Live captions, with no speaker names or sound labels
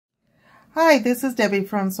Hi, this is Debbie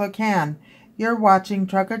from Spokane. You're watching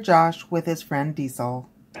Trucker Josh with his friend Diesel.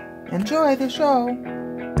 Enjoy the show.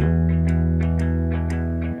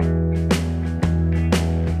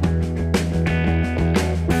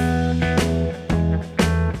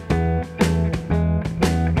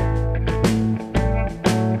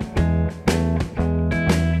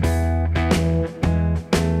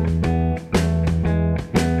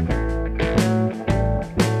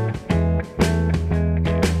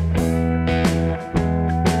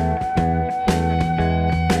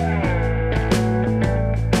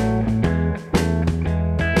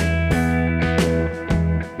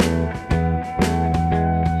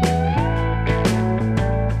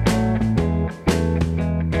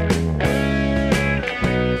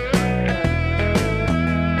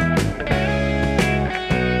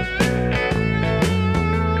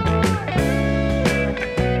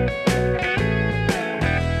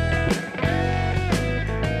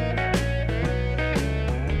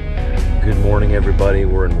 Good morning, everybody.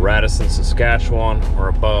 We're in Radisson, Saskatchewan. We're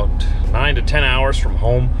about 9 to 10 hours from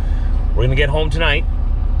home. We're gonna get home tonight,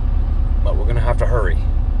 but we're gonna have to hurry.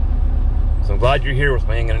 So I'm glad you're here with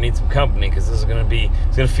me. I'm gonna need some company because it's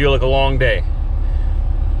gonna feel like a long day.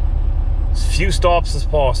 As few stops as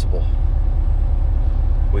possible.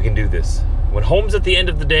 We can do this. When home's at the end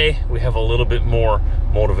of the day, we have a little bit more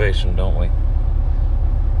motivation, don't we?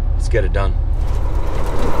 Let's get it done.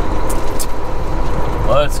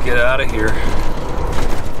 Let's get out of here.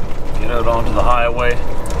 Get out onto the highway.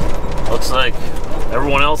 Looks like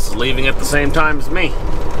everyone else is leaving at the same time as me.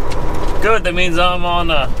 Good, that means I'm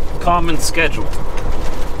on a common schedule.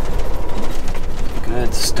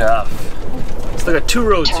 Good stuff. So I got two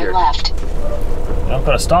roads here. Turn left. I've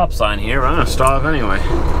got a stop sign here, but I'm gonna stop anyway,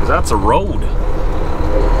 because that's a road.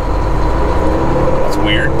 That's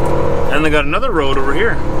weird. And they got another road over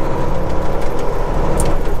here.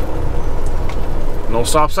 No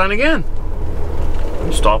stop sign again.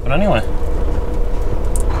 I'm stopping anyway.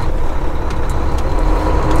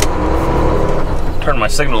 Turned my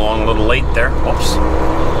signal on a little late there. Whoops.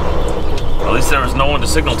 At least there was no one to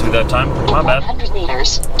signal to that time. My bad. 100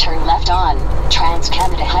 meters, turn left on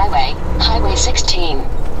Trans-Canada Highway, Highway 16.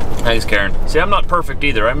 Thanks, Karen. See, I'm not perfect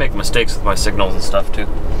either. I make mistakes with my signals and stuff too.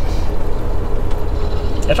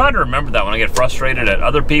 I try to remember that when I get frustrated at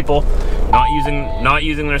other people not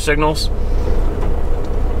using their signals.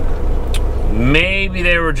 Maybe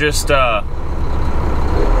they were just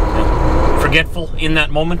forgetful in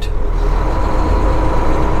that moment.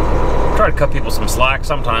 Try to cut people some slack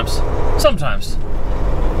sometimes. Sometimes.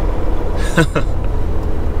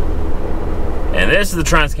 And this is the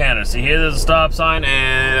Trans-Canada. See here, there's a stop sign,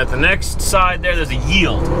 and at the next side there's a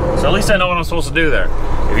yield. So at least I know what I'm supposed to do there.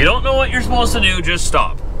 If you don't know what you're supposed to do, just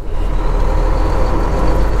stop.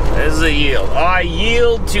 This is a yield. I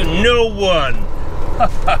yield to no one. Ha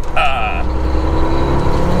ha ha.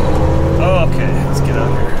 Okay, let's get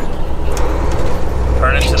out here.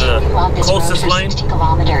 Turn into the closest lane. 60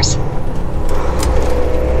 kilometers.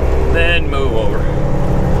 Then move over.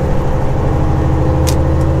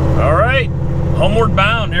 All right, homeward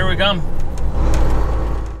bound, here we come.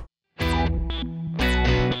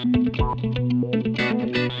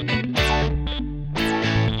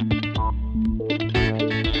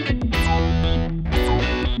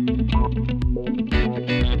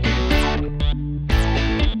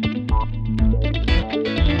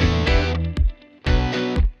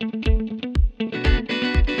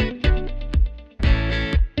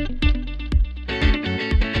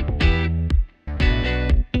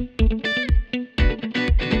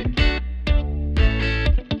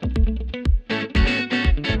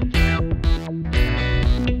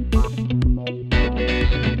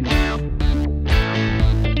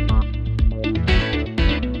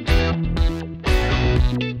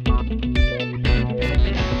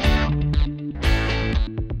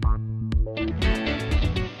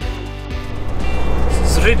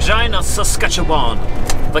 Regina, Saskatchewan,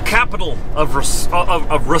 the capital of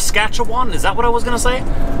Saskatchewan. Is that what I was gonna say?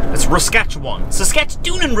 It's Saskatchewan,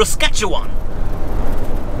 Saskatoon and Saskatchewan.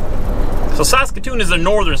 So Saskatoon is a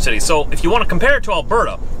northern city. So if you want to compare it to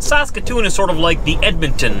Alberta, Saskatoon is sort of like the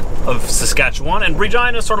Edmonton of Saskatchewan, and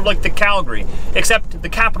Regina is sort of like the Calgary, except the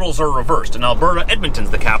capitals are reversed. In Alberta, Edmonton's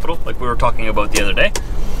the capital, like we were talking about the other day,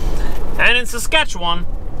 and in Saskatchewan,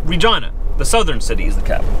 Regina, the southern city, is the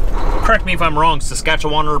capital. Correct me if I'm wrong,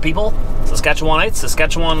 Saskatchewaner people, Saskatchewanites,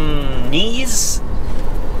 Saskatchewanese,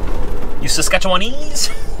 you Saskatchewanese.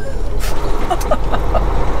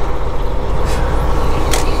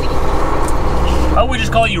 How about we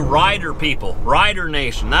just call you Rider people, Rider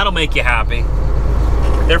Nation? That'll make you happy.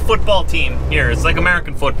 Their football team here, it's like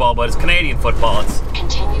American football, but it's Canadian football. It's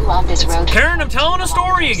Continue on on this road. Karen, I'm telling a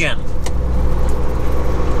story again.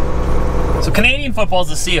 So Canadian football is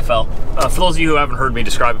the CFL. For those of you who haven't heard me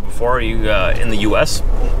describe it before, you in the US,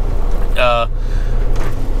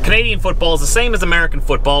 Canadian football is the same as American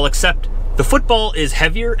football, except the football is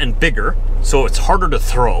heavier and bigger, so it's harder to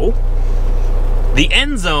throw. The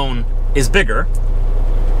end zone is bigger,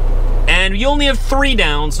 and you only have 3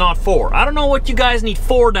 downs, not 4. I don't know what you guys need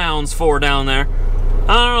 4 downs for down there.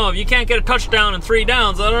 I don't know. If you can't get a touchdown in 3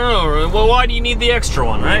 downs, I don't know. Well, why do you need the extra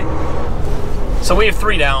one, right? So we have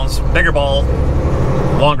 3 downs, bigger ball,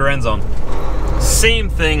 longer end zone. Same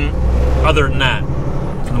thing other than that,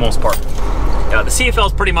 for the most part. The CFL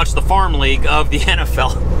is pretty much the farm league of the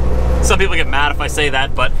NFL. Some people get mad if I say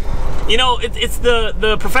that, but you know, it's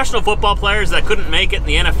the professional football players that couldn't make it in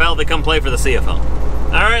the NFL that come play for the CFL.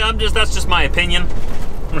 All right, that's just my opinion.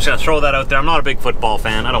 I'm just gonna throw that out there. I'm not a big football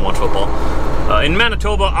fan. I don't watch football. In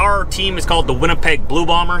Manitoba, our team is called the Winnipeg Blue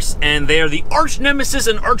Bombers, and they are the arch nemesis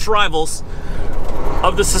and arch rivals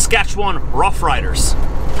of the Saskatchewan Rough Riders,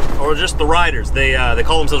 or just the Riders. They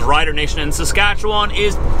call themselves Rider Nation, and Saskatchewan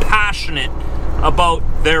is passionate about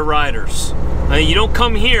their riders. You don't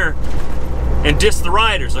come here and diss the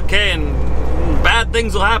riders, okay? And bad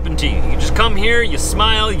things will happen to you. You just come here, you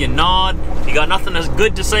smile, you nod. You got nothing as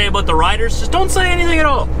good to say about the riders, just don't say anything at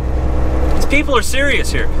all. These people are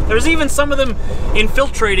serious here. There's even some of them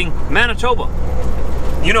infiltrating Manitoba.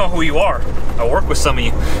 You know who you are. I work with some of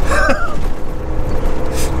you.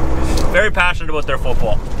 Very passionate about their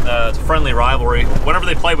football. It's a friendly rivalry. Whenever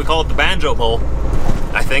they play, we call it the Banjo Bowl,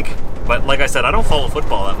 I think. But like I said, I don't follow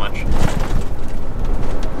football that much.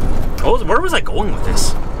 Where was I going with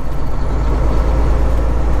this?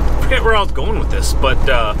 I forget where I was going with this, but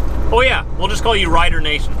oh yeah, we'll just call you Rider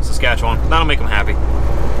Nation, Saskatchewan. That'll make them happy.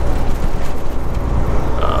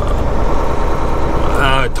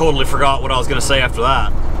 I totally forgot what I was going to say after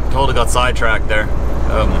that. Totally got sidetracked there.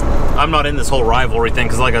 I'm not in this whole rivalry thing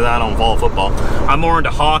because, like I said, I don't follow football. I'm more into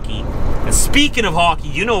hockey. And speaking of hockey,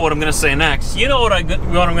 you know what I'm going to say next. You know what I'm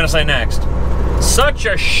going to say next. Such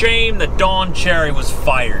a shame that Don Cherry was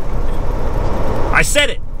fired. I said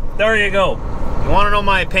it. There you go. You want to know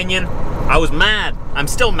my opinion? I was mad. I'm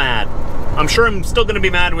still mad. I'm sure I'm still going to be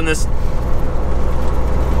mad when this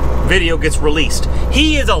video gets released.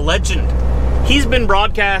 He is a legend. He's been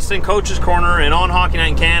broadcasting Coach's Corner and on Hockey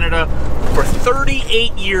Night in Canada for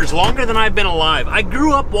 38 years, longer than I've been alive. I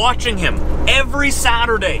grew up watching him every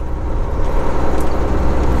Saturday.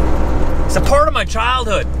 It's a part of my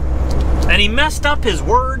childhood. And he messed up his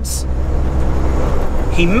words.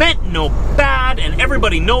 He meant no bad, and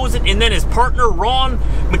everybody knows it. And then his partner, Ron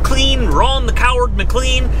the Coward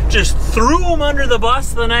McLean, just threw him under the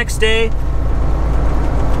bus the next day.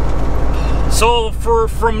 So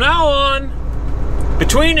from now on,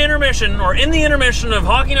 between intermission, or in the intermission of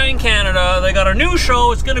Hockey Night in Canada, they got a new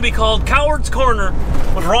show. It's going to be called Coward's Corner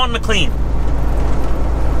with Ron McLean.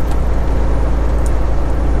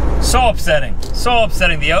 So upsetting. So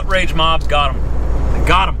upsetting. The outrage mobs got him. They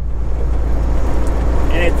got him.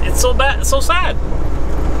 And it's so bad, it's so sad.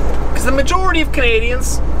 Because the majority of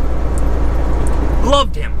Canadians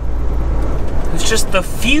loved him. It's just the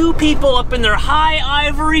few people up in their high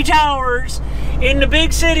ivory towers in the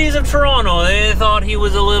big cities of Toronto, they thought he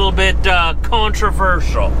was a little bit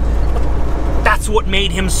controversial. That's what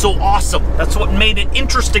made him so awesome. That's what made it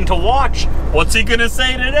interesting to watch. What's he gonna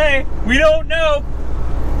say today? We don't know.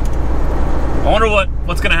 I wonder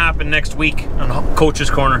what's gonna happen next week on Coach's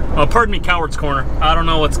Corner. Oh, pardon me, Coward's Corner. I don't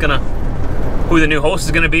know who the new host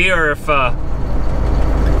is gonna be, or if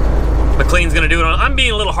McLean's gonna do it. I'm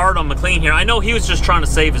being a little hard on McLean here. I know he was just trying to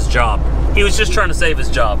save his job. He was just trying to save his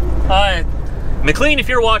job. McLean, if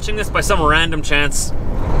you're watching this by some random chance,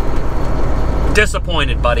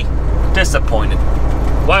 disappointed, buddy. Disappointed.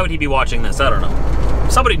 Why would he be watching this? I don't know.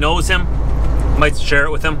 Somebody knows him. Might share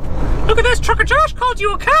it with him. Look at this, Trucker Josh called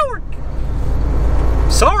you a coward.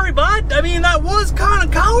 Sorry, bud. I mean, that was kind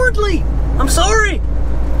of cowardly. I'm sorry.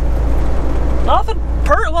 Nothing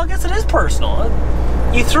well, I guess it is personal.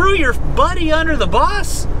 You threw your buddy under the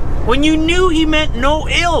bus when you knew he meant no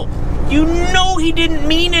ill. You know he didn't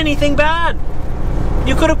mean anything bad.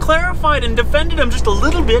 You could have clarified and defended him just a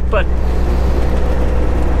little bit, but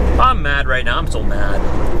I'm mad right now. I'm so mad.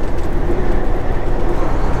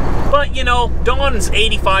 But, you know, Don's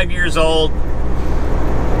 85 years old.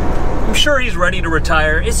 I'm sure he's ready to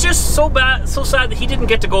retire. It's just so bad, so sad that he didn't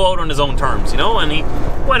get to go out on his own terms, you know? And he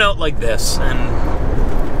went out like this, and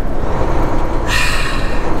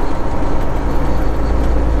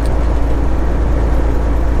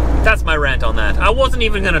that's my rant on that. I wasn't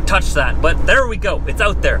even going to touch that, but there we go. It's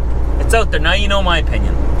out there. It's out there. Now you know my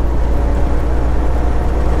opinion.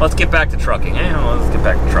 let's get back to trucking. Let's get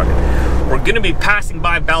back to trucking. We're going to be passing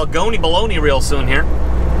by Baloney real soon here.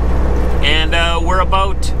 And we're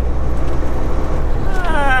about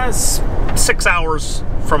 6 hours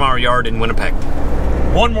from our yard in Winnipeg.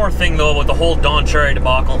 One more thing, though, about the whole Don Cherry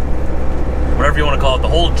debacle. Whatever you want to call it. The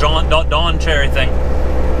whole Don Cherry thing.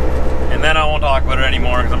 And then I won't talk about it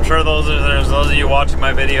anymore, because I'm sure there's those of you watching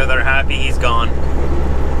my video that are happy he's gone.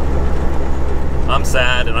 I'm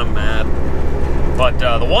sad and I'm mad.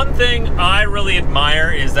 But the one thing I really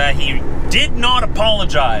admire is that he did not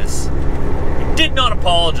apologize. He did not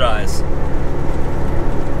apologize.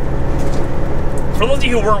 For those of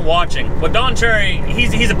you who weren't watching, but Don Cherry,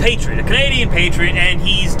 he's a patriot, a Canadian patriot, and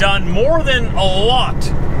he's done more than a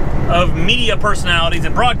lot of media personalities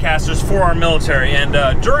and broadcasters for our military. And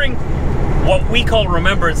during what we call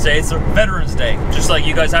Remembrance Day, it's Veterans Day, just like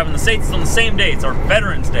you guys have in the States, it's on the same day, it's our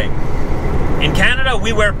Veterans Day. In Canada,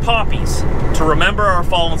 we wear poppies to remember our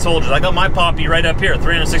fallen soldiers. I got my poppy right up here,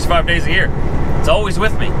 365 days a year. It's always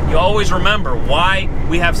with me. You always remember why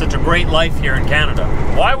we have such a great life here in Canada.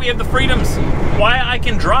 Why we have the freedoms. Why I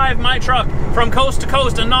can drive my truck from coast to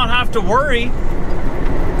coast and not have to worry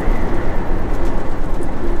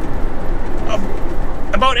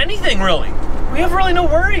about anything, really. We have really no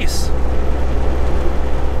worries.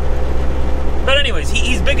 But anyways,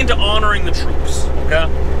 he's big into honoring the troops, okay?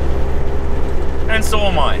 And so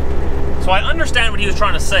am I. So I understand what he was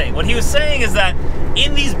trying to say. What he was saying is that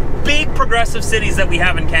in these big progressive cities that we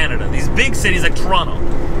have in Canada, these big cities like Toronto,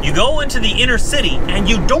 you go into the inner city and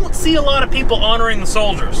you don't see a lot of people honoring the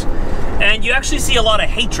soldiers. And you actually see a lot of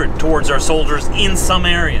hatred towards our soldiers in some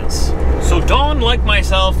areas. So Don, like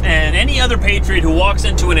myself, and any other patriot who walks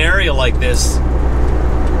into an area like this,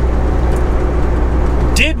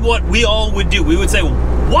 did what we all would do. We would say,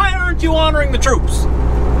 why aren't you honoring the troops?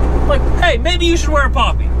 Like, hey, maybe you should wear a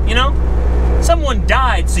poppy, you know? Someone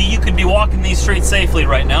died so you could be walking these streets safely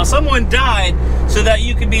right now. Someone died so that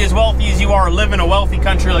you could be as wealthy as you are, live in a wealthy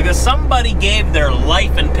country like this. Somebody gave their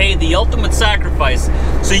life and paid the ultimate sacrifice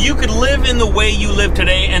so you could live in the way you live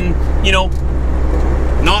today and, you know,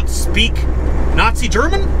 not speak Nazi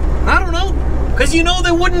German? I don't know. Because, you know,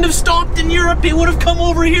 they wouldn't have stopped in Europe. They would have come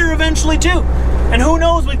over here eventually, too. And who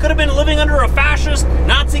knows, we could have been living under a fascist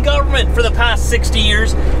Nazi government for the past 60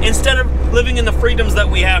 years instead of living in the freedoms that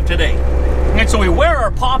we have today. And so we wear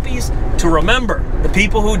our poppies to remember the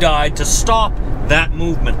people who died to stop that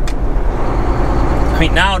movement. I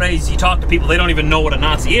mean, nowadays you talk to people, they don't even know what a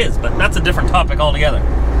Nazi is, but that's a different topic altogether.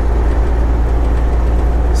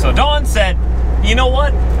 So Don said, you know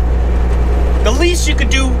what? The least you could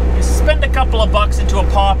do is spend a couple of bucks into a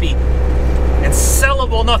poppy and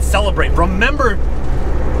remember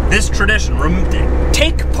this tradition.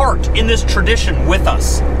 Take part in this tradition with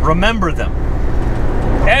us. Remember them.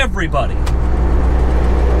 Everybody.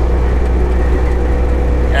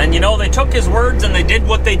 And you know, they took his words and they did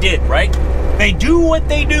what they did, right? They do what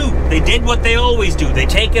they do. They did what they always do. They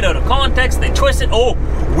take it out of context, they twist it. Oh,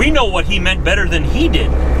 we know what he meant better than he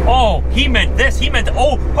did. Oh, he meant this, he meant that.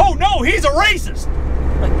 Oh no, he's a racist.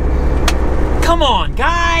 Like, come on,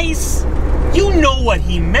 guys. You know what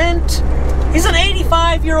he meant. He's an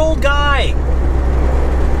 85-year-old guy.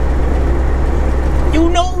 You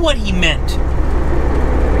know what he meant.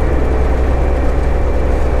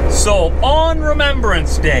 So, on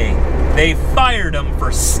Remembrance Day, they fired him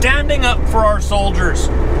for standing up for our soldiers.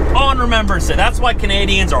 On Remembrance Day. That's why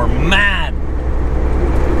Canadians are mad.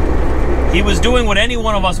 He was doing what any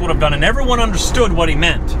one of us would have done, and everyone understood what he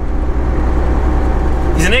meant.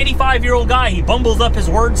 He's an 85-year-old guy. He bumbles up his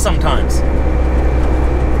words sometimes.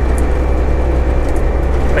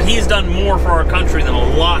 But he has done more for our country than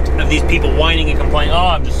a lot of these people whining and complaining. Oh,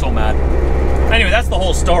 I'm just so mad. Anyway, that's the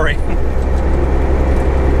whole story.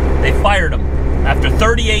 They fired him after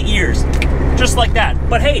 38 years. Just like that.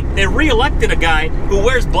 But hey, they re-elected a guy who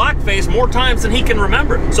wears blackface more times than he can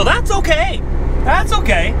remember. So that's okay. That's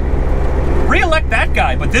okay. Re-elect that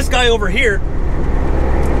guy. But this guy over here,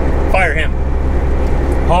 fire him.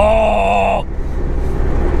 Oh,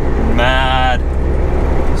 mad.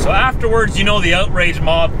 So afterwards, you know, the outrage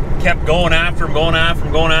mob kept going after him,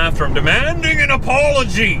 demanding an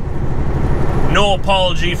apology. No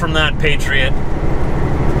apology from that patriot.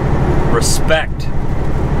 Respect.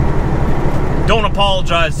 Don't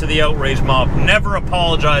apologize to the outrage mob. Never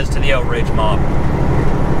apologize to the outrage mob.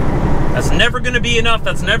 That's never going to be enough.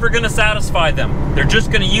 That's never going to satisfy them. They're just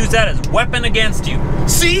going to use that as a weapon against you.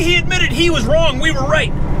 See, he admitted he was wrong. We were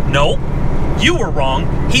right. No, you were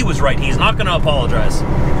wrong. He was right. He's not going to apologize.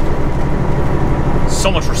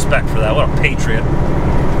 So much respect for that. What a patriot.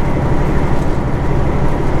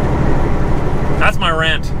 That's my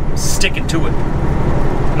rant. Sticking to it.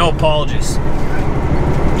 So apologies.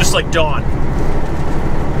 Just like Dawn.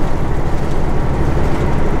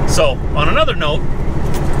 So, on another note,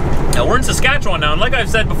 now we're in Saskatchewan now, and like I've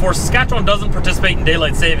said before, Saskatchewan doesn't participate in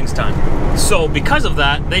daylight savings time. So because of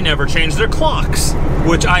that, they never change their clocks,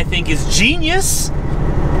 which I think is genius.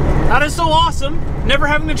 That is so awesome. Never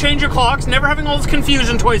having to change your clocks, never having all this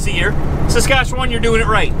confusion twice a year. Saskatchewan, you're doing it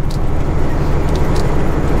right.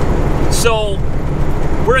 So,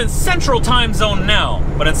 we're in Central Time Zone now,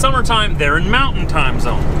 but in summertime, they're in Mountain Time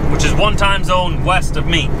Zone, which is one time zone west of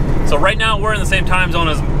me. So right now, we're in the same time zone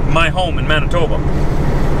as my home in Manitoba.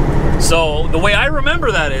 So the way I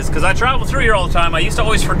remember that is, because I travel through here all the time, I used to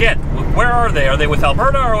always forget, where are they? Are they with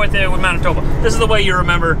Alberta or are they with Manitoba? This is the way you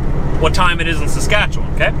remember what time it is in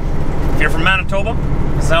Saskatchewan, okay? If you're from Manitoba,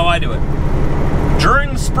 this is how I do it.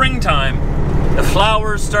 During springtime, the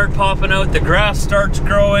flowers start popping out, the grass starts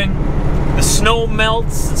growing, the snow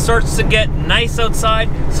melts, it starts to get nice outside.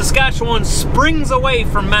 Saskatchewan springs away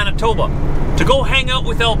from Manitoba to go hang out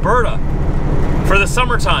with Alberta for the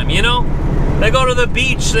summertime, you know? They go to the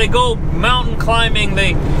beach, they go mountain climbing,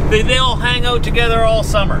 they all hang out together all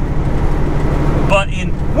summer. But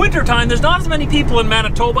in wintertime, there's not as many people in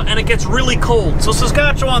Manitoba and it gets really cold. So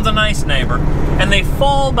Saskatchewan's a nice neighbor, and they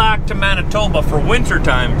fall back to Manitoba for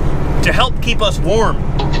wintertime to help keep us warm.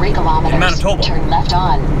 In 3 kilometers, in Manitoba. turn left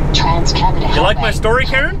on Trans-Canada Highway. You like my story,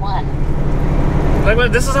 Karen?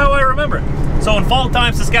 This is how I remember it. So in fall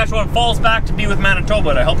time, Saskatchewan falls back to be with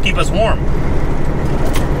Manitoba to help keep us warm.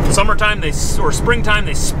 Summertime, or springtime,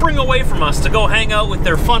 they spring away from us to go hang out with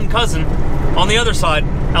their fun cousin on the other side,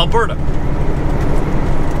 Alberta.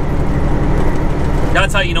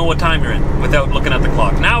 That's how you know what time you're in, without looking at the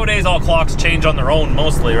clock. Nowadays, all clocks change on their own,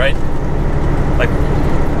 mostly, right? Like,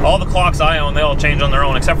 all the clocks I own, they all change on their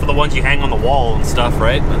own, except for the ones you hang on the wall and stuff,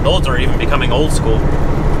 right? And those are even becoming old school.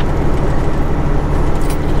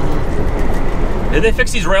 Did they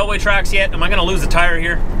fix these railway tracks yet? Am I gonna lose a tire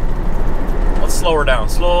here? Let's slow her down.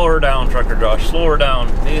 Slow her down, Trucker Josh. Slow her down.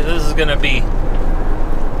 This is gonna be...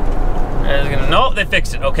 No, they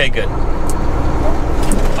fixed it. Okay, good.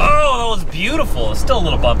 Oh, that was beautiful. It's still a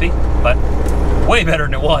little bumpy, but way better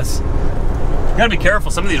than it was. You gotta be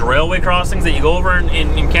careful. Some of these railway crossings that you go over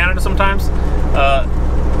in Canada sometimes,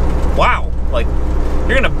 wow, like,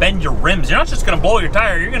 you're gonna bend your rims. You're not just gonna blow your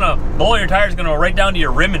tire, you're gonna blow your tires, gonna go right down to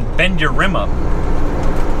your rim and bend your rim up.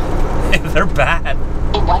 They're bad.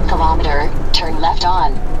 In 1 kilometer, turn left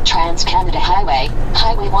on Trans-Canada Highway,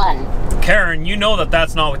 Highway 1. Karen, you know that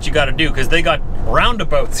that's not what you gotta do, because they got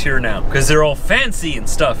roundabouts here now, because they're all fancy and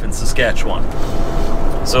stuff in Saskatchewan.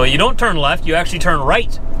 So you don't turn left, you actually turn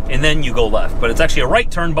right, and then you go left. But it's actually a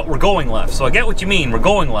right turn, but we're going left. So I get what you mean, we're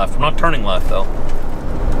going left, we're not turning left though.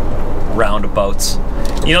 Roundabouts.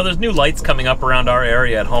 You know, there's new lights coming up around our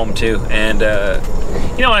area at home too, and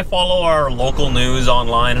you know, I follow our local news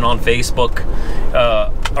online and on Facebook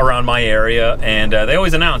around my area, and they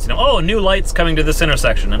always announce, you know, oh, new lights coming to this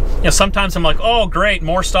intersection. And you know, sometimes I'm like, oh great,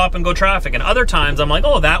 more stop and go traffic, and other times I'm like,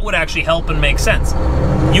 oh, that would actually help and make sense.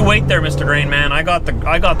 You wait there, Mr. Grain Man, I got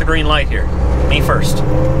the green light here, me first.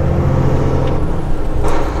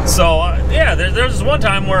 So yeah, there's one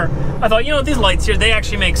time where I thought, you know, these lights here, they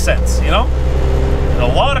actually make sense, you know? A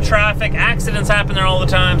lot of traffic, accidents happen there all the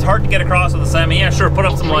time. It's hard to get across with a semi. Yeah, sure, put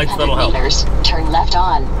up some lights, that'll help. Turn left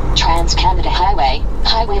on Trans-Canada Highway,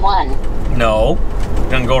 Highway 1. No, I'm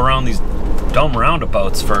gonna go around these dumb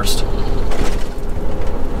roundabouts first.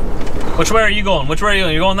 Which way are you going? Which way are you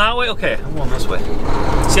going? You're going that way? Okay, I'm going this way.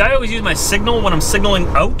 See, I always use my signal when I'm signaling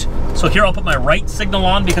out. So here I'll put my right signal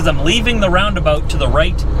on because I'm leaving the roundabout to the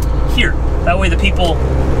right here. That way the people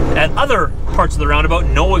at other parts of the roundabout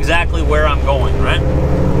know exactly where I'm going, right?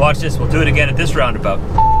 Watch this, we'll do it again at this roundabout.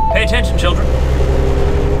 Pay attention, children.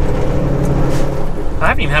 I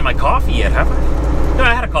haven't even had my coffee yet, have I? No,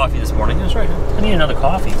 I had a coffee this morning, that's right. I need another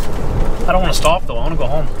coffee. I don't want to stop though, I want to go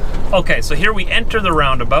home. Okay, so here we enter the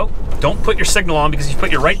roundabout. Don't put your signal on, because if you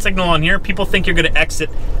put your right signal on here, people think you're going to exit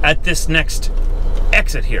at this next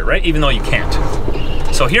exit here, right? Even though you can't.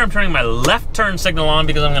 So here I'm turning my left turn signal on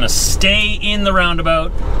because I'm going to stay in the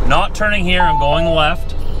roundabout, not turning here, I'm going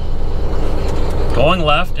left. Going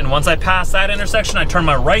left, and once I pass that intersection, I turn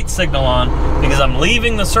my right signal on because I'm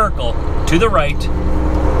leaving the circle to the right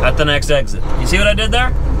at the next exit. You see what I did there?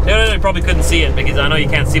 You probably couldn't see it because I know you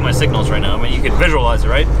can't see my signals right now. I mean, you could visualize it,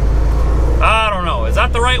 right? I don't know. Is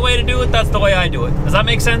that the right way to do it? That's the way I do it. Does that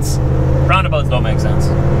make sense? Roundabouts don't make sense.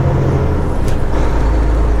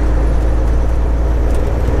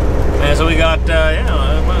 And so we got,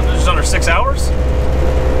 yeah, just under 6 hours.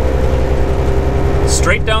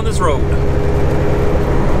 Straight down this road.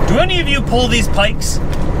 Do any of you pull these pikes?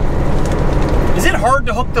 Is it hard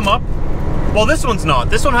to hook them up? Well, this one's not.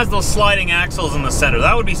 This one has those sliding axles in the center.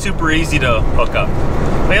 That would be super easy to hook up.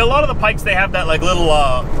 But a lot of the Pikes, they have that like little,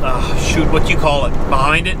 shoot, what do you call it?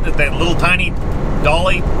 Behind it, that little tiny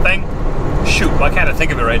dolly thing. Shoot, why can't I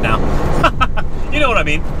think of it right now? You know what I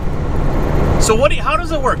mean. So how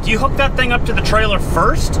does it work? Do you hook that thing up to the trailer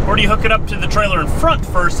first? Or do you hook it up to the trailer in front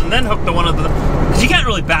first and then hook the one of the... Because you can't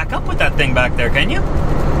really back up with that thing back there, can you?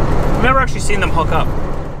 I've never actually seen them hook up.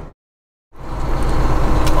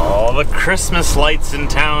 All the Christmas lights in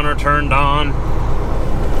town are turned on.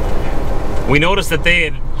 We noticed that they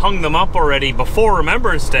had hung them up already before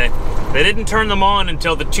Remembrance Day. They didn't turn them on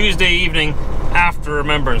until the Tuesday evening after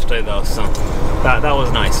Remembrance Day though, so that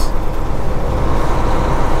was nice.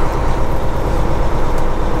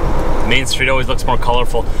 Main Street always looks more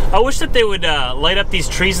colorful. I wish that they would light up these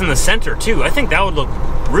trees in the center too. I think that would look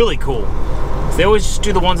really cool. They always just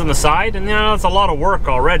do the ones on the side, and you know, it's a lot of work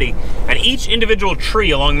already. And each individual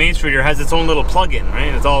tree along Main Street here has its own little plug-in,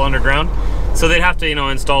 right? It's all underground. So they'd have to, you know,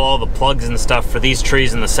 install all the plugs and stuff for these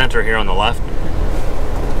trees in the center here on the left.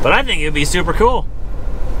 But I think it'd be super cool.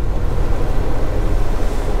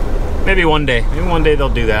 Maybe one day they'll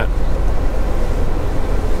do that.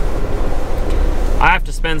 I have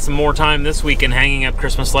to spend some more time this weekend hanging up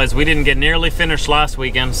Christmas lights. We didn't get nearly finished last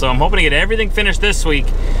weekend, so I'm hoping to get everything finished this week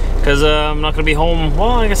because I'm not going to be home.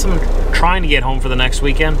 Well, I guess I'm trying to get home for the next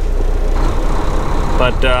weekend.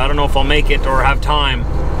 But I don't know if I'll make it or have time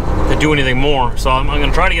to do anything more. So I'm going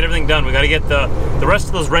to try to get everything done. We got to get the rest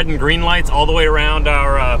of those red and green lights all the way around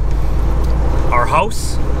our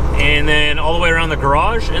house, and then all the way around the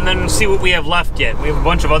garage, and then see what we have left yet. We have a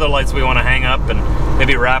bunch of other lights we want to hang up and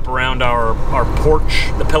maybe wrap around our porch,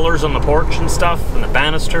 the pillars on the porch and stuff, and the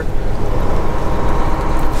banister.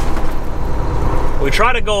 We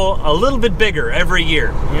try to go a little bit bigger every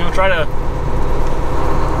year. You know, try to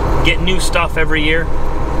get new stuff every year.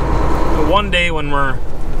 One day when we're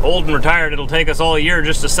old and retired, it'll take us all a year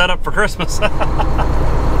just to set up for Christmas.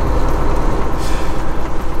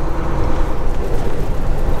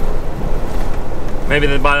 Maybe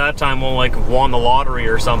by that time we'll like have won the lottery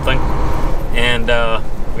or something, and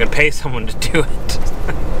we're gonna pay someone to do it.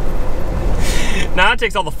 Now that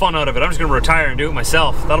takes all the fun out of it. I'm just gonna retire and do it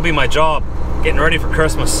myself. That'll be my job, getting ready for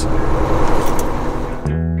Christmas.